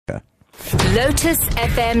Lotus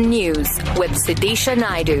FM News with SUDISHA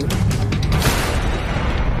Naidu.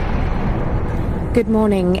 Good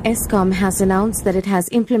morning. Eskom has announced that it has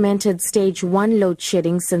implemented stage 1 load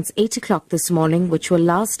shedding since 8 o'clock this morning, which will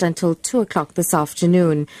last until 2 o'clock this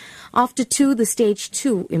afternoon. After 2, the stage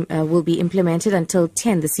 2 will be implemented until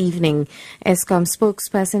 10 this evening. Eskom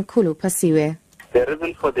spokesperson Kulu Pasiwe. The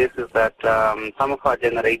reason for this is that some of our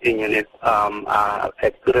generating units are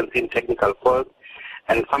experiencing technical faults,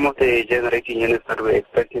 and some of the generating units that we're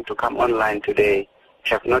expecting to come online today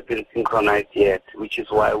have not been synchronized yet, which is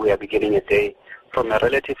why we are beginning a day from a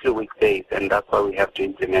relatively weak base, and that's why we have to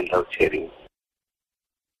implement load shedding.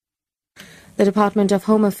 The Department of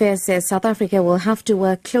Home Affairs says South Africa will have to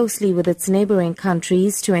work closely with its neighbouring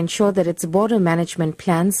countries to ensure that its border management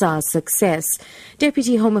plans are a success.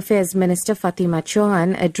 Deputy Home Affairs Minister Fatima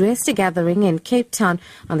Chauhan addressed a gathering in Cape Town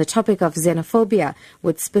on the topic of xenophobia,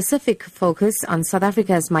 with specific focus on South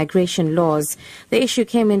Africa's migration laws. The issue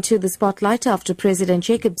came into the spotlight after President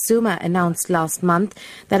Jacob Zuma announced last month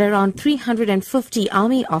that around 350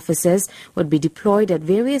 army officers would be deployed at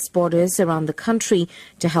various borders around the country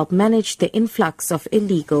to help manage the influx of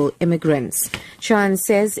illegal immigrants. Chauhan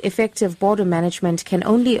says effective border management can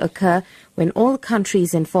only occur when all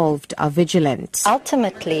countries involved are vigilant.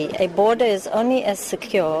 Ultimately, a border is only as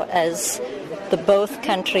secure as the both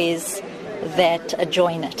countries that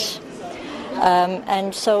adjoin it.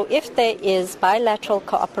 And so if there is bilateral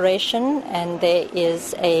cooperation and there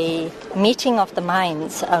is a meeting of the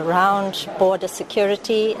minds around border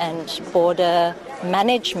security and border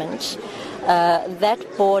management, that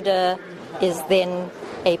border is then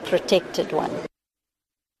a protected one.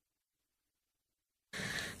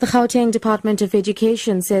 The Gauteng Department of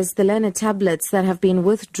Education says the learner tablets that have been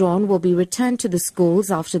withdrawn will be returned to the schools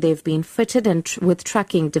after they've been fitted with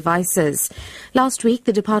tracking devices. Last week,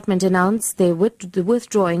 the department announced the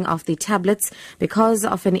withdrawing of the tablets because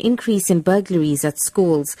of an increase in burglaries at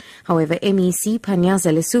schools. However, MEC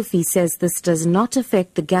Panyaza Lesufi says this does not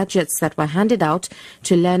affect the gadgets that were handed out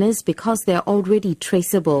to learners because they are already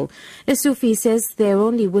traceable. Lesufi says they are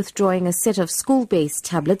only withdrawing a set of school-based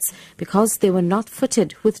tablets because they were not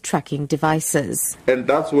fitted with tracking devices. And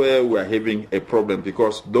that's where we're having a problem,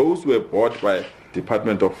 because those were bought by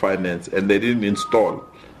Department of Finance and they didn't install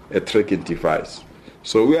a tracking device.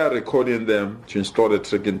 So we are recording them to install a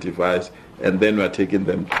tracking device, and then we're taking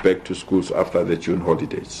them back to schools after the June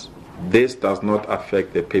holidays. This does not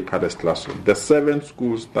affect the paperless classroom. The 7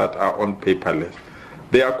 schools that are on paperless,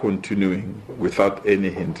 they are continuing without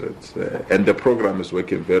any hindrance, and the program is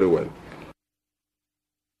working very well.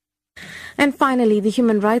 And finally, the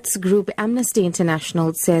human rights group Amnesty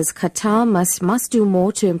International says Qatar must do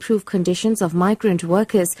more to improve conditions of migrant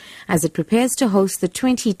workers as it prepares to host the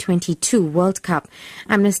 2022 World Cup.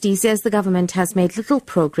 Amnesty says the government has made little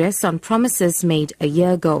progress on promises made a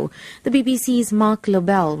year ago. The BBC's Mark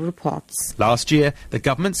Lobel reports. Last year, the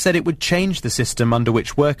government said it would change the system under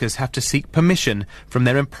which workers have to seek permission from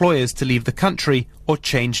their employers to leave the country or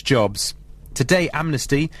change jobs. Today,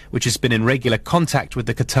 Amnesty, which has been in regular contact with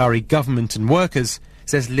the Qatari government and workers,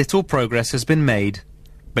 says little progress has been made.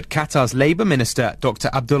 But Qatar's Labour Minister, Dr.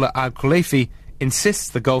 Abdullah Al-Khulaifi, insists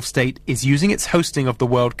the Gulf state is using its hosting of the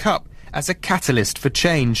World Cup as a catalyst for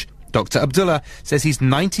change. Dr. Abdullah says he's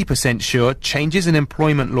 90% sure changes in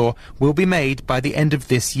employment law will be made by the end of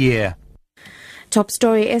this year. Top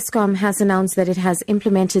story, Eskom has announced that it has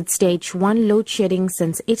implemented stage 1 load shedding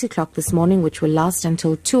since 8 o'clock this morning, which will last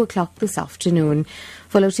until 2 o'clock this afternoon.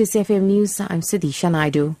 For Lotus FM News, I'm SUDISHA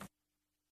Naidu.